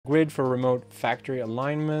Grid for remote factory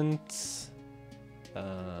alignment.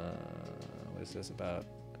 What is this about?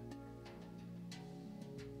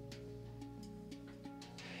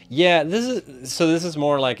 Yeah, this is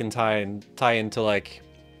more like in tie into like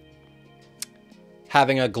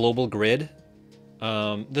having a global grid.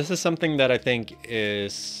 This is something that I think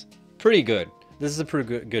is pretty good. This is a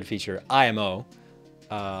pretty good feature. IMO.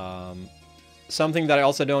 Something that I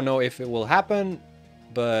also don't know if it will happen,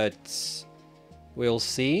 but we'll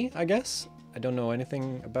see, I guess. I don't know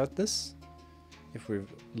anything about this, if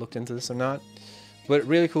we've looked into this or not. But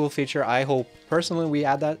really cool feature. I hope personally we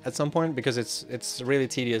add that at some point, because it's really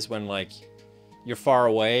tedious when like you're far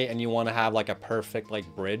away and you want to have like a perfect like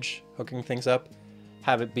bridge hooking things up.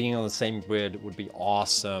 Have it being on the same grid would be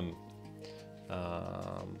awesome.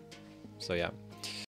 So yeah.